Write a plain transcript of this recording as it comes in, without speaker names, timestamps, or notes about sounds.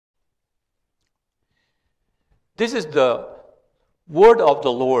This is the word of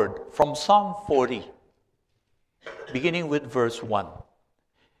the Lord from Psalm 40, beginning with verse 1.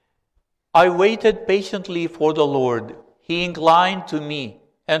 I waited patiently for the Lord. He inclined to me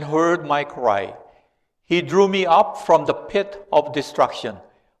and heard my cry. He drew me up from the pit of destruction,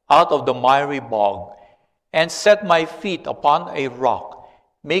 out of the miry bog, and set my feet upon a rock,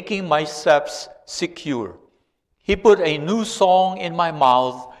 making my steps secure. He put a new song in my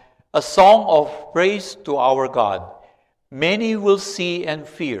mouth, a song of praise to our God. Many will see and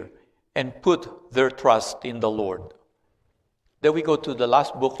fear and put their trust in the Lord. Then we go to the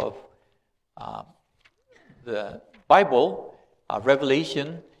last book of the Bible,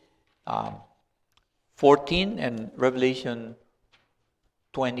 Revelation 14 and Revelation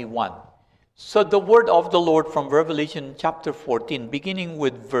 21. So the word of the Lord from Revelation chapter 14, beginning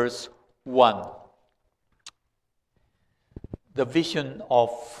with verse 1. The vision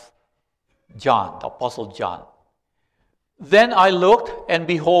of John, the Apostle John. Then I looked, and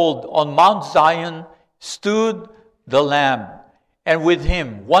behold, on Mount Zion stood the Lamb, and with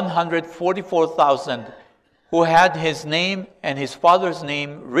him 144,000 who had his name and his father's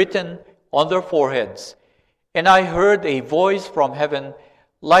name written on their foreheads. And I heard a voice from heaven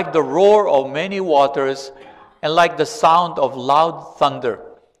like the roar of many waters and like the sound of loud thunder.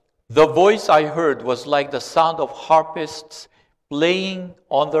 The voice I heard was like the sound of harpists playing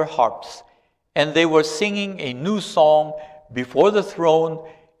on their harps, and they were singing a new song before the throne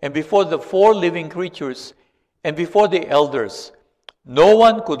and before the four living creatures and before the elders. No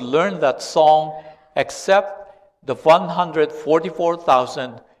one could learn that song except the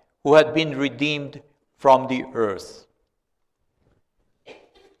 144,000 who had been redeemed from the earth.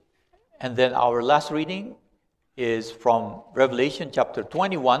 And then our last reading is from Revelation chapter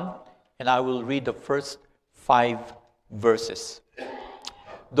 21, and I will read the first 5 verses.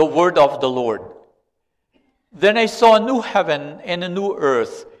 The word of the Lord. Then I saw a new heaven and a new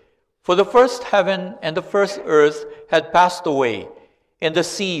earth, for the first heaven and the first earth had passed away, and the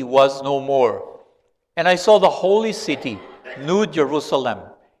sea was no more. And I saw the holy city, New Jerusalem,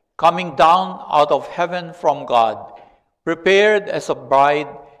 coming down out of heaven from God, prepared as a bride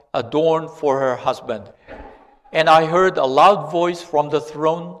adorned for her husband. And I heard a loud voice from the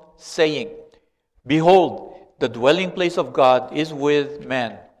throne saying, Behold, the dwelling place of God is with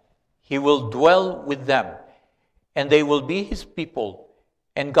men. He will dwell with them, and they will be his people,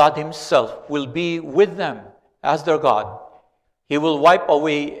 and God himself will be with them as their God. He will wipe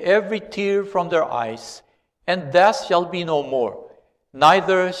away every tear from their eyes, and death shall be no more.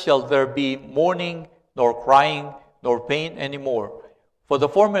 Neither shall there be mourning, nor crying, nor pain any more, for the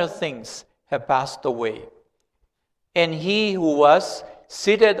former things have passed away. And he who was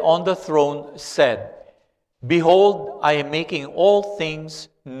seated on the throne said, Behold, I am making all things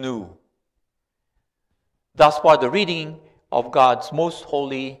new. Thus far the reading of God's most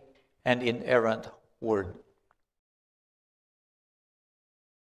holy and inerrant word.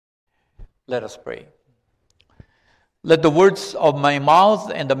 Let us pray. Let the words of my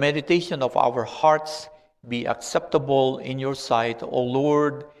mouth and the meditation of our hearts be acceptable in your sight, O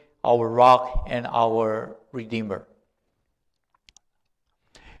Lord, our rock and our Redeemer.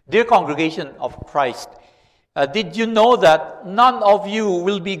 Dear congregation of Christ, did you know that none of you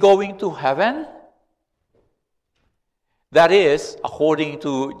will be going to heaven? That is, according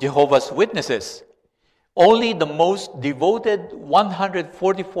to Jehovah's Witnesses. Only the most devoted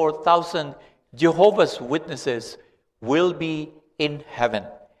 144,000 Jehovah's Witnesses will be in heaven.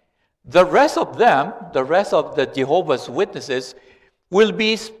 The rest of them, the rest of the Jehovah's Witnesses, will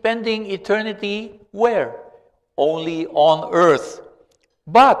be spending eternity where? Only on earth.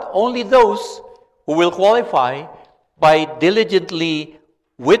 But only those who will qualify by diligently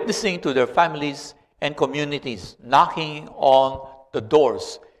witnessing to their families and communities, knocking on the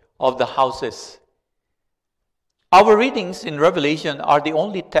doors of the houses. Our readings in Revelation are the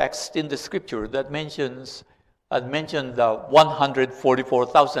only text in the scripture that mention the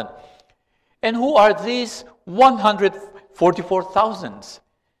 144,000. And who are these 144,000?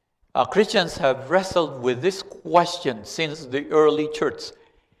 Christians have wrestled with this question since the early church.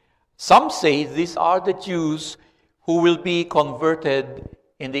 Some say these are the Jews who will be converted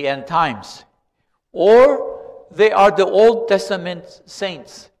in the end times. Or they are the Old Testament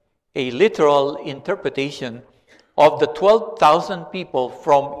saints, a literal interpretation of the 12,000 people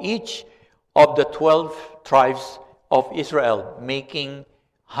from each of the 12 tribes of Israel, making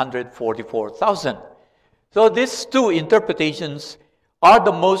 144,000. So these two interpretations are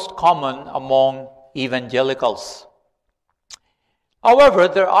the most common among evangelicals. However,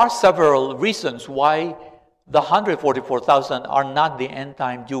 there are several reasons why the 144,000 are not the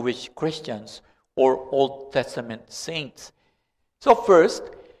end-time Jewish Christians or Old Testament saints. So first,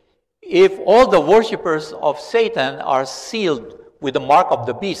 if all the worshippers of Satan are sealed with the mark of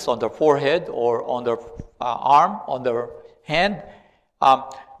the beast on their forehead or on their arm, on their hand,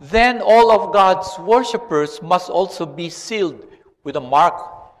 then all of God's worshippers must also be sealed with a mark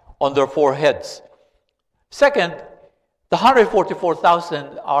on their foreheads. Second, the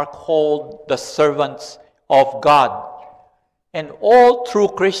 144,000 are called the servants of God. And all true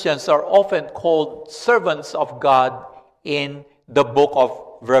Christians are often called servants of God in the book of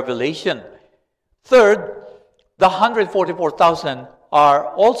Revelation. Third, the 144,000 are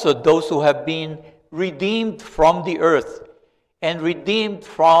also those who have been redeemed from the earth and redeemed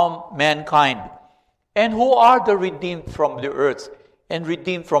from mankind. And who are the redeemed from the earth and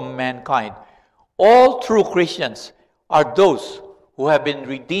redeemed from mankind? All true Christians are those who have been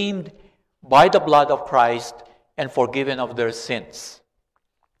redeemed by the blood of Christ and forgiven of their sins.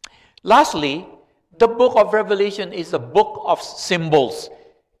 Lastly, the book of Revelation is a book of symbols.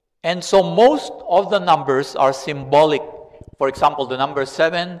 And so most of the numbers are symbolic. For example, the number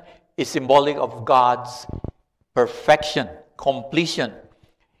 7 is symbolic of God's perfection, completion.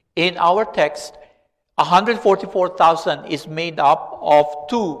 In our text, 144,000 is made up of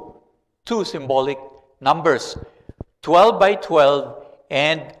two symbolic numbers, 12 by 12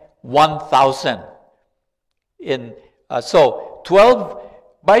 and 1,000. So 12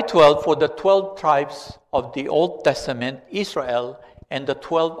 by 12 for the 12 tribes of the Old Testament, Israel, and the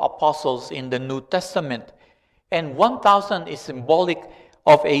 12 apostles in the New Testament. And 1,000 is symbolic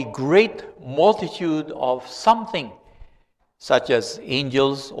of a great multitude of something, such as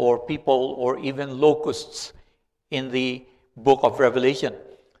angels or people or even locusts in the book of Revelation.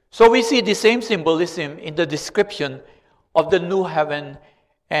 So we see the same symbolism in the description of the new heaven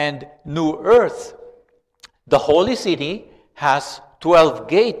and new earth. The holy city has 12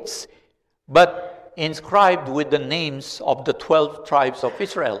 gates, but inscribed with the names of the 12 tribes of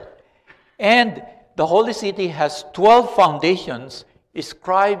Israel. And the holy city has 12 foundations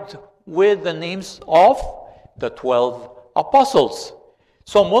inscribed with the names of the 12 apostles.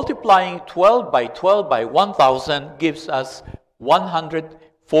 So multiplying 12 by 1,000 gives us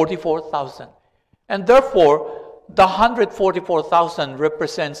 144,000. And therefore, the 144,000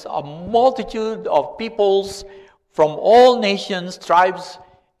 represents a multitude of peoples from all nations, tribes,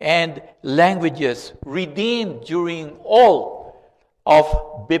 and languages redeemed during all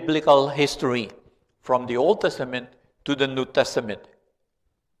of biblical history, from the Old Testament to the New Testament.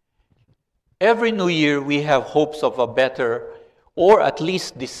 Every new year we have hopes of a better, or at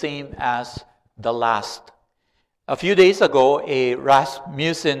least the same as the last. A few days ago, a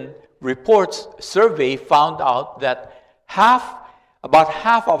Rasmussen Reports survey found out that about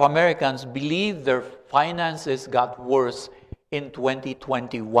half of Americans believe their finances got worse in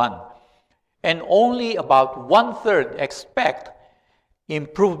 2021. And only about 1/3 expect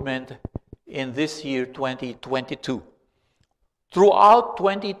improvement in this year, 2022. Throughout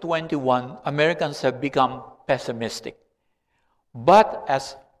 2021, Americans have become pessimistic. But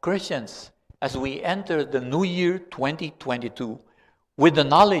as Christians, as we enter the new year, 2022, with the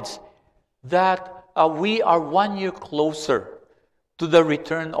knowledge that we are 1 year closer to the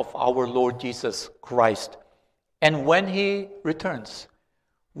return of our Lord Jesus Christ. And when He returns,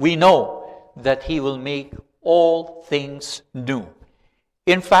 we know that He will make all things new.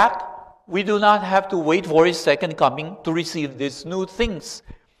 In fact, we do not have to wait for His second coming to receive these new things,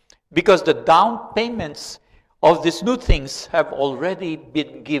 because the down payments of these new things have already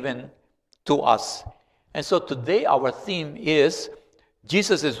been given to us. And so today our theme is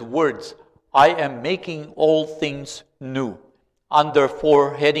Jesus' words, I am making all things new, under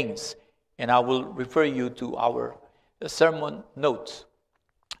 4 headings. And I will refer you to our sermon notes.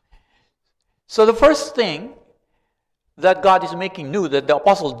 So the first thing that God is making new, that the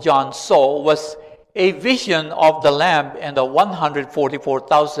Apostle John saw, was a vision of the Lamb and the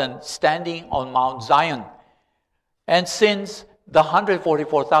 144,000 standing on Mount Zion. And since the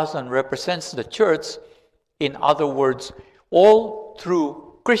 144,000 represents the church, in other words, all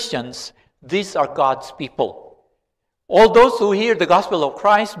true Christians, these are God's people. All those who hear the gospel of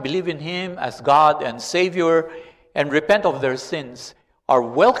Christ, believe in Him as God and Savior, and repent of their sins, are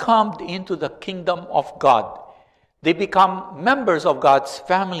welcomed into the kingdom of God. They become members of God's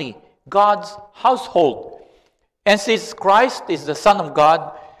family, God's household. And since Christ is the Son of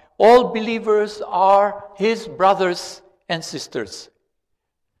God, all believers are His brothers and sisters.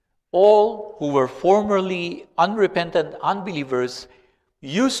 All who were formerly unrepentant unbelievers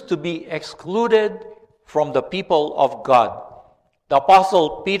used to be excluded from the people of God. The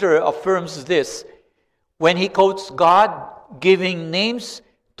Apostle Peter affirms this when he quotes God giving names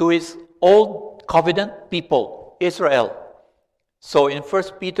to His Old covenant people, Israel. So in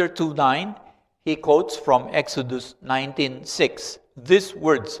 1 Peter 2:9, he quotes from Exodus 19:6 these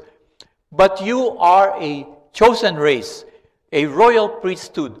words, "But you are a chosen race, a royal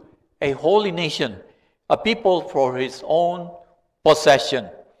priesthood, a holy nation, a people for his own possession."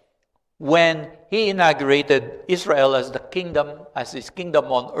 When he inaugurated Israel as his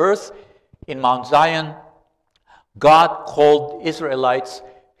kingdom on earth in Mount Zion, God called Israelites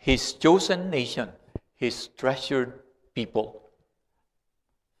his chosen nation, his treasured people.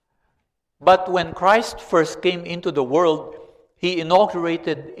 But when Christ first came into the world, he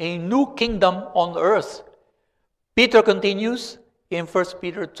inaugurated a new kingdom on earth. Peter continues in 1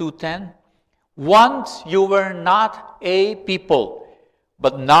 Peter 2:10, "Once you were not a people,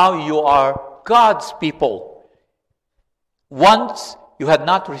 but now you are God's people. Once you had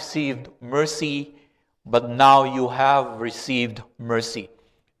not received mercy, but now you have received mercy."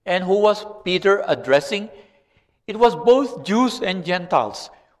 And who was Peter addressing? It was both Jews and Gentiles,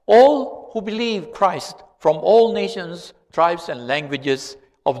 all who believe Christ from all nations, tribes, and languages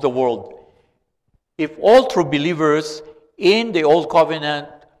of the world. If all true believers in the Old Covenant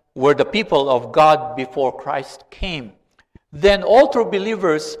were the people of God before Christ came, then all true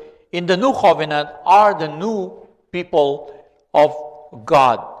believers in the New Covenant are the new people of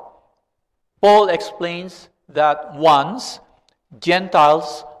God. Paul explains that once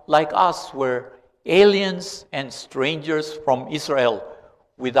Gentiles like us were aliens and strangers from Israel,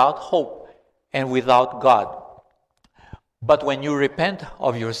 without hope and without God. But when you repent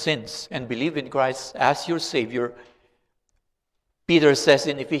of your sins and believe in Christ as your Savior, Peter says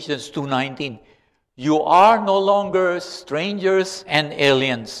in Ephesians 2:19, "You are no longer strangers and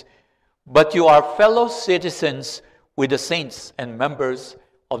aliens, but you are fellow citizens with the saints and members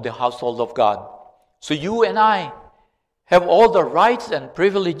of the household of God." So you and I have all the rights and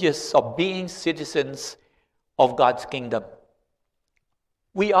privileges of being citizens of God's kingdom.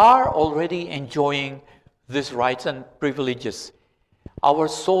 We are already enjoying these rights and privileges. Our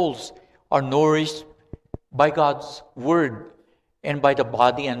souls are nourished by God's word and by the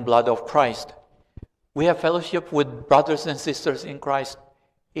body and blood of Christ. We have fellowship with brothers and sisters in Christ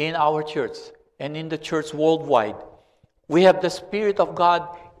in our church and in the church worldwide. We have the Spirit of God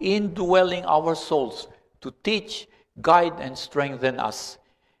indwelling our souls to teach, guide, and strengthen us.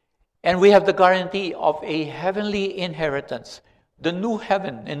 And we have the guarantee of a heavenly inheritance, the new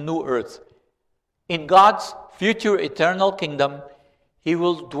heaven and new earth. In God's future eternal kingdom, He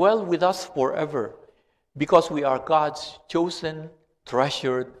will dwell with us forever because we are God's chosen,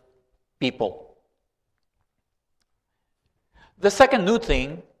 treasured people. The second new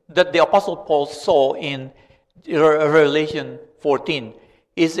thing that the Apostle Paul saw in Revelation 14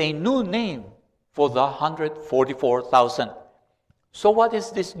 is a new name for the 144,000. So what is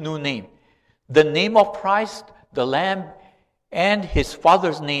this new name? The name of Christ, the Lamb, and His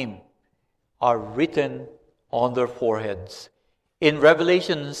Father's name are written on their foreheads. In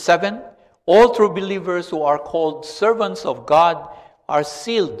Revelation 7, all true believers who are called servants of God are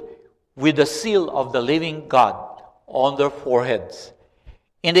sealed with the seal of the living God on their foreheads.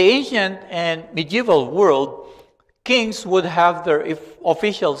 In the ancient and medieval world, kings would have their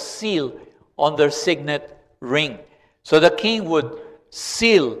official seal on their signet ring. So the king would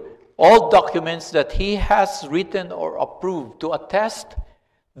seal all documents that he has written or approved to attest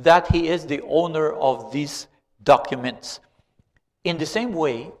that he is the owner of these documents. In the same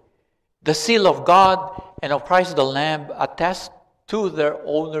way, the seal of God and of Christ the Lamb attest to their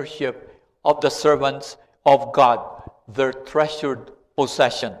ownership of the servants of God, their treasured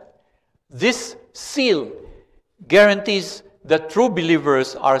possession. This seal guarantees that true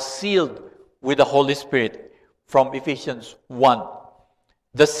believers are sealed with the Holy Spirit from Ephesians 1.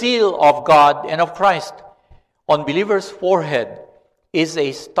 The seal of God and of Christ on believers' forehead is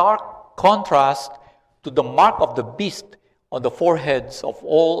a stark contrast to the mark of the beast on the foreheads of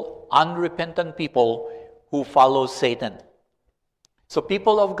all unrepentant people who follow Satan. So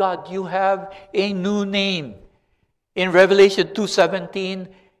people of God, you have a new name. In Revelation 2:17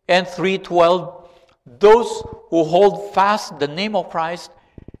 and 3:12, those who hold fast the name of Christ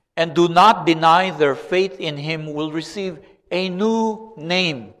and do not deny their faith in Him will receive a new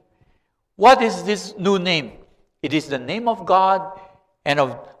name. What is this new name? It is the name of God and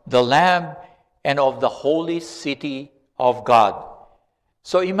of the Lamb and of the holy city of God.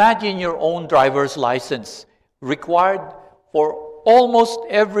 So imagine your own driver's license required for almost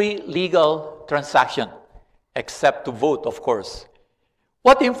every legal transaction, except to vote, of course.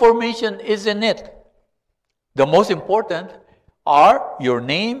 What information is in it? The most important are your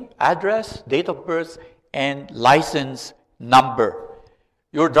name, address, date of birth, and license number.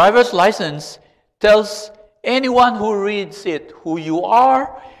 Your driver's license tells anyone who reads it who you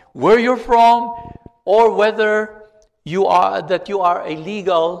are, where you're from, or whether you are a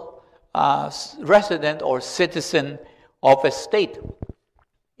legal resident or citizen of a state.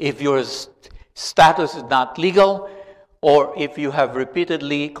 If your status is not legal, or if you have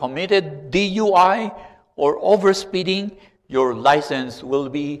repeatedly committed DUI or overspeeding, your license will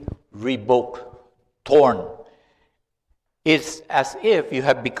be revoked, torn. It's as if you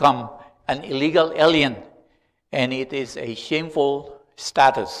have become an illegal alien, and it is a shameful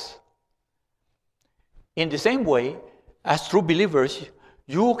status. In the same way, as true believers,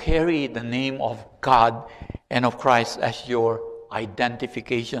 you carry the name of God and of Christ as your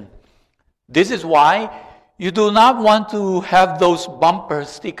identification. This is why you do not want to have those bumper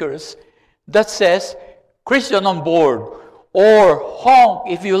stickers that says Christian on board, or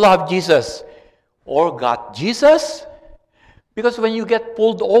honk if you love Jesus, or got Jesus. Because when you get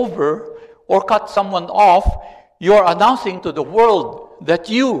pulled over or cut someone off, you're announcing to the world that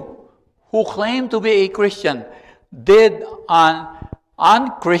you, who claim to be a Christian, did an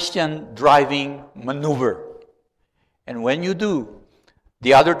unchristian driving maneuver. And when you do,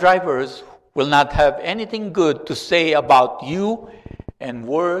 the other drivers will not have anything good to say about you, and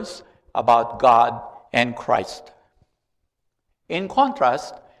worse about God and Christ. In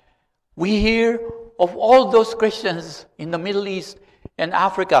contrast, we hear of all those Christians in the Middle East and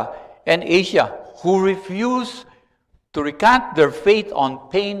Africa and Asia who refuse to recant their faith on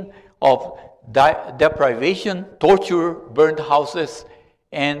pain of deprivation, torture, burned houses,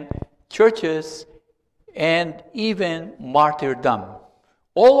 and churches, and even martyrdom.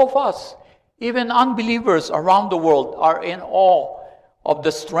 All of us, even unbelievers around the world, are in awe of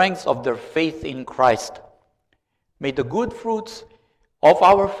the strength of their faith in Christ. May the good fruits of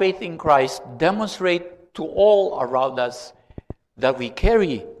our faith in Christ demonstrate to all around us that we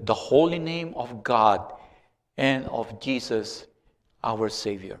carry the holy name of God and of Jesus, our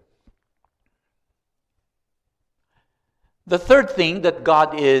Savior. The third thing that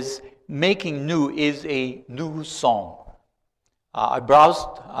God is making new is a new song. I browsed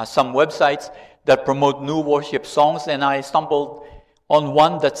some websites that promote new worship songs, and I stumbled on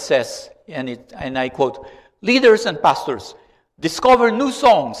one that says, and I quote, "Leaders and pastors, discover new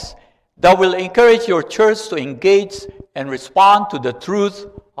songs that will encourage your church to engage and respond to the truth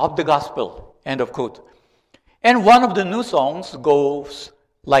of the gospel." End of quote. And one of the new songs goes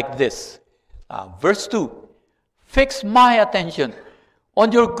like this. Verse 2, "Fix my attention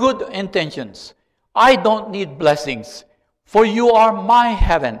on your good intentions. I don't need blessings, for you are my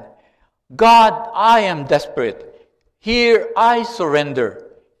heaven. God, I am desperate. Here I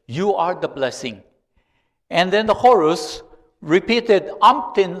surrender. You are the blessing." And then the chorus, repeated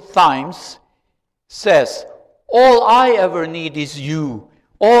umpteen times, says, "All I ever need is you.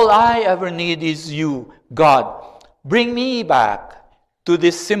 All I ever need is you, God. Bring me back to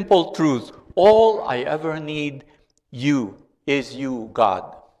this simple truth. All I ever need is you,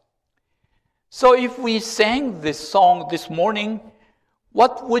 God." So if we sang this song this morning,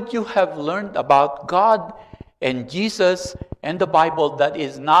 what would you have learned about God and Jesus and the Bible that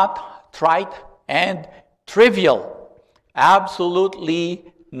is not trite and trivial?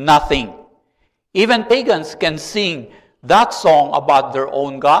 Absolutely nothing. Even pagans can sing that song about their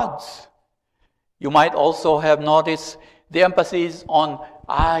own gods. You might also have noticed the emphasis on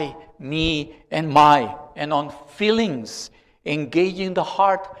I, me, and my, and on feelings, engaging the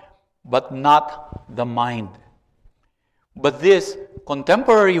heart, but not the mind. But these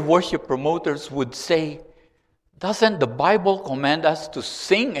contemporary worship promoters would say, doesn't the Bible command us to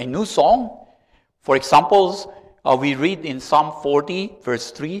sing a new song? For example, we read in Psalm 40, verse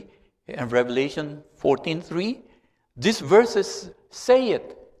 3, and Revelation 14:3. These verses say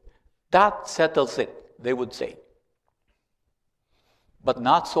it. That settles it, they would say. But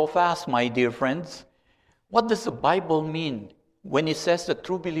not so fast, my dear friends. What does the Bible mean when it says that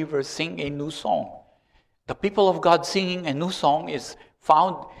true believers sing a new song? The people of God singing a new song is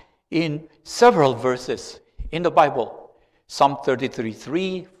found in several verses in the Bible. Psalm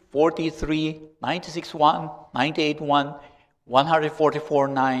 33:3, 43, 96:1, 98:1,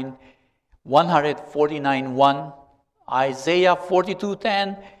 144:9, 149:1, Isaiah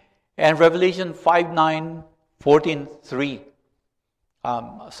 42:10, and Revelation 5:9, 14:3.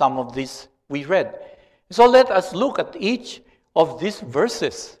 Some of these we read. So let us look at each of these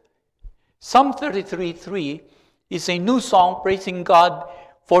verses. Psalm 33:3 is a new song praising God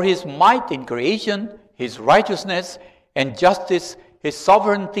for His might in creation, His righteousness and justice, His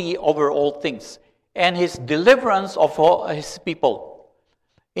sovereignty over all things, and His deliverance of all His people.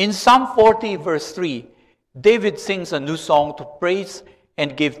 In Psalm 40, verse 3, David sings a new song to praise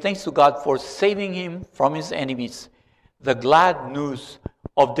and give thanks to God for saving him from his enemies. The glad news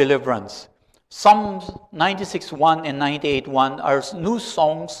of deliverance. Psalms 96:1 and 98:1 are new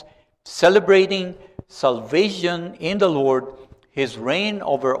songs celebrating salvation in the Lord, his reign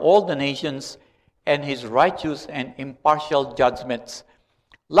over all the nations, and his righteous and impartial judgments.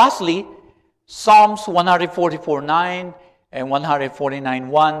 Lastly, Psalms 144:9 and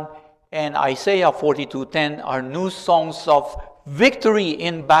 149:1 and Isaiah 42:10 are new songs of victory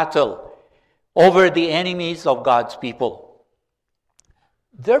in battle over the enemies of God's people.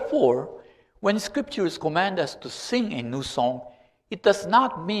 Therefore, when scriptures command us to sing a new song, it does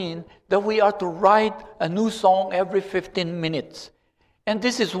not mean that we are to write a new song every 15 minutes. And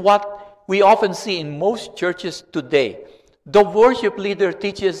this is what we often see in most churches today. The worship leader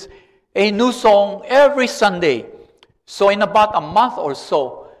teaches a new song every Sunday. So in about a month or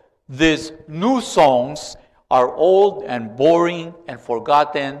so, these new songs are old and boring and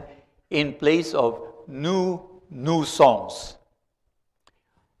forgotten in place of new songs.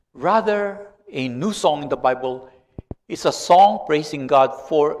 Rather, a new song in the Bible is a song praising God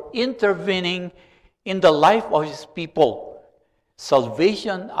for intervening in the life of his people.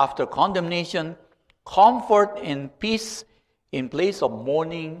 Salvation after condemnation, comfort and peace in place of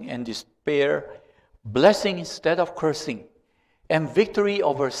mourning and despair, blessing instead of cursing, and victory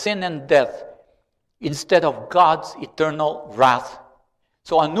over sin and death instead of God's eternal wrath.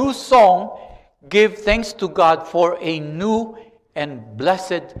 So a new song gives thanks to God for a new and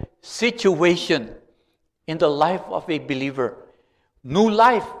blessed situation in the life of a believer. New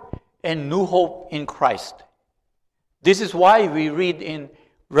life and new hope in Christ. This is why we read in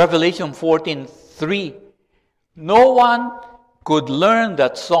Revelation 14:3, no one could learn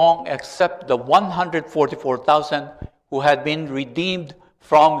that song except the 144,000 who had been redeemed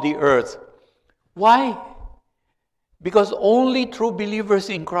from the earth. Why? Because only true believers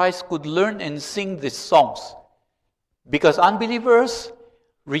in Christ could learn and sing these songs. Because unbelievers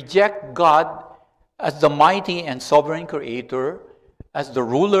reject God as the mighty and sovereign creator, as the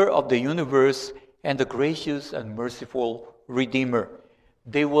ruler of the universe, and the gracious and merciful Redeemer.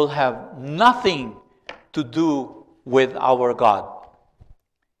 They will have nothing to do with our God.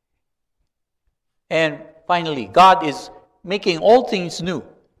 And finally, God is making all things new.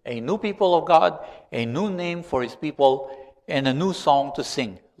 A new people of God, a new name for his people, and a new song to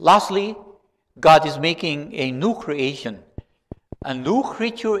sing. Lastly, God is making a new creation, a new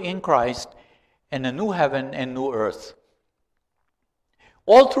creature in Christ, and a new heaven and new earth.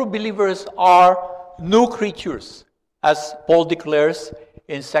 All true believers are new creatures, as Paul declares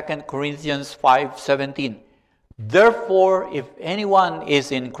in 2 Corinthians 5:17. Therefore, if anyone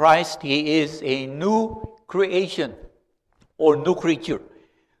is in Christ, he is a new creation or new creature.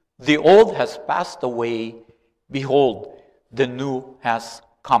 The old has passed away. Behold, the new has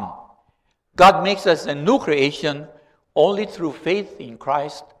come. God makes us a new creation only through faith in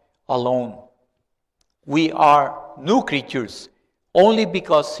Christ alone. We are new creatures only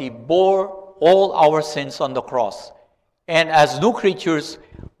because he bore all our sins on the cross. And as new creatures,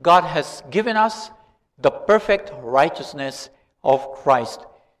 God has given us the perfect righteousness of Christ.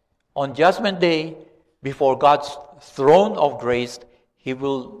 On Judgment Day, before God's throne of grace, he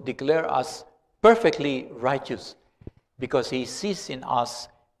will declare us perfectly righteous because he sees in us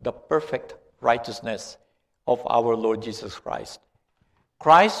the perfect righteousness of our Lord Jesus Christ.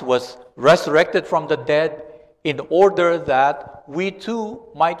 Christ was resurrected from the dead in order that we too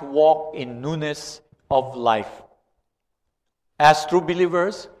might walk in newness of life. As true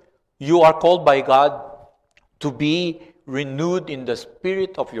believers, you are called by God to be renewed in the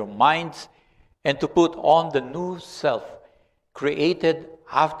spirit of your minds and to put on the new self, created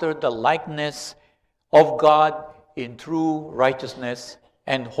after the likeness of God in true righteousness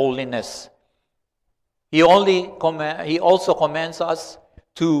and holiness. He also commands us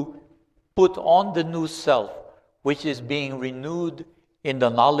to put on the new self, which is being renewed in the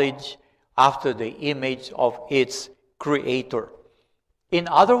knowledge after the image of its Creator. In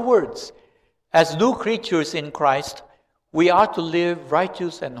other words, as new creatures in Christ, we are to live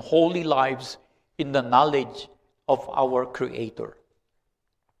righteous and holy lives in the knowledge of our Creator.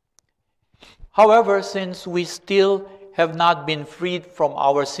 However, since we still have not been freed from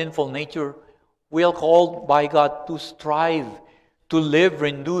our sinful nature, we are called by God to strive to live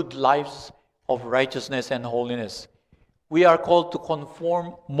renewed lives of righteousness and holiness. We are called to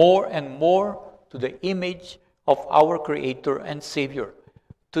conform more and more to the image of our Creator and Savior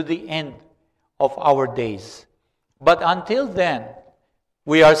to the end of our days. But until then,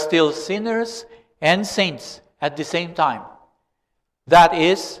 we are still sinners and saints at the same time. That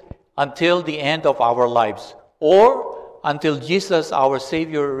is, until the end of our lives, or until Jesus, our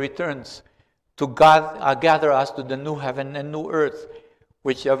Savior, returns to gather us to the new heaven and new earth,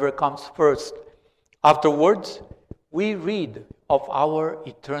 whichever comes first. Afterwards, we read of our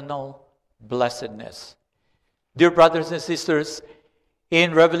eternal blessedness. Dear brothers and sisters,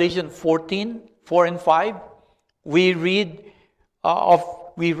 in Revelation 14, 4 and 5, we read of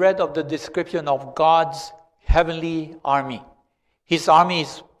the description of God's heavenly army. His army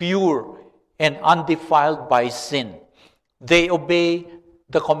is pure and undefiled by sin. They obey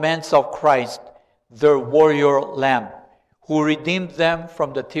the commands of Christ, their warrior lamb, who redeemed them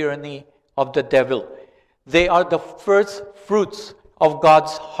from the tyranny of the devil. They are the first fruits of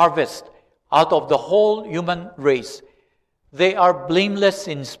God's harvest out of the whole human race. They are blameless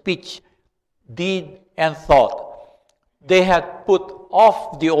in speech, deed, and thought. They had put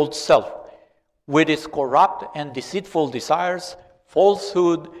off the old self with its corrupt and deceitful desires,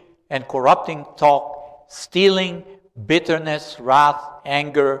 falsehood, and corrupting talk, stealing, bitterness, wrath,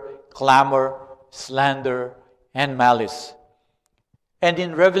 anger, clamor, slander, and malice. And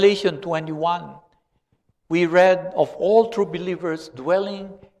in Revelation 21, we read of all true believers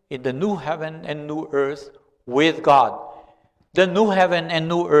dwelling in the new heaven and new earth with God. The new heaven and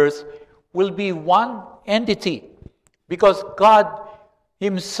new earth will be one entity because God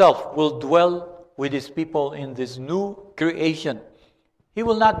Himself will dwell with His people in this new creation. He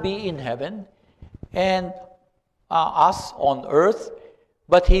will not be in heaven and us on earth,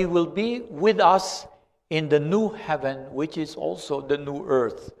 but He will be with us in the new heaven, which is also the new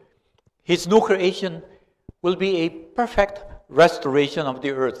earth. His new creation will be a perfect restoration of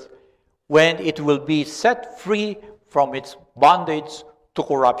the earth when it will be set free from its bondage to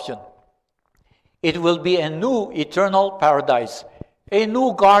corruption. It will be a new eternal paradise, a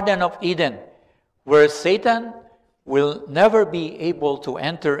new Garden of Eden, where Satan will never be able to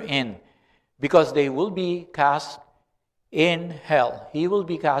enter in because they will be cast in hell. He will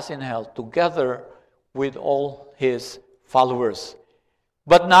be cast in hell together with all his followers.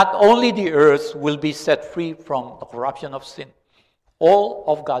 But not only the earth will be set free from the corruption of sin. All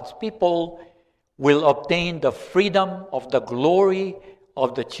of God's people will obtain the freedom of the glory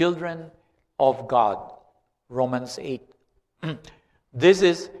of the children of God. Romans 8. This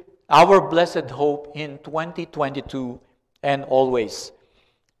is our blessed hope in 2022 and always.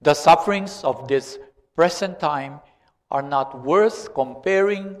 The sufferings of this present time are not worth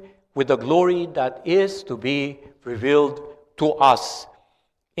comparing with the glory that is to be revealed to us.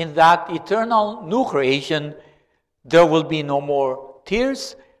 In that eternal new creation, there will be no more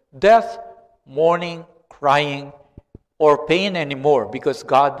tears, death, mourning, crying, or pain anymore because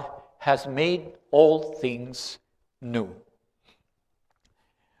God has made all things new.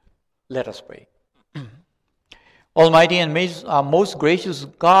 Let us pray. Almighty and most gracious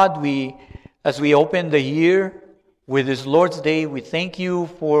God, as we open the year with this Lord's Day, we thank you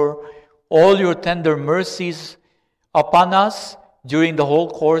for all your tender mercies upon us during the whole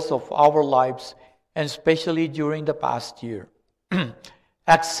course of our lives, and especially during the past year.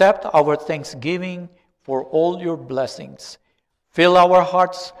 Accept our thanksgiving for all your blessings. Fill our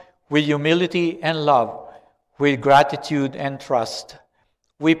hearts with humility and love, with gratitude and trust.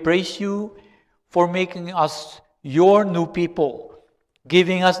 We praise you for making us your new people,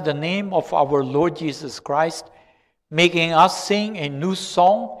 giving us the name of our Lord Jesus Christ, making us sing a new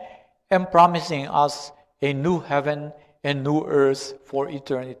song, and promising us a new heaven and new earth for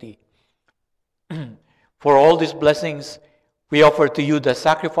eternity. For all these blessings, we offer to you the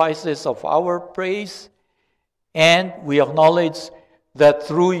sacrifices of our praise, and we acknowledge that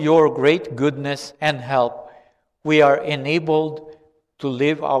through your great goodness and help, we are enabled to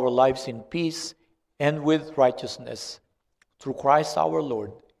live our lives in peace and with righteousness. Through Christ our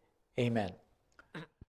Lord. Amen.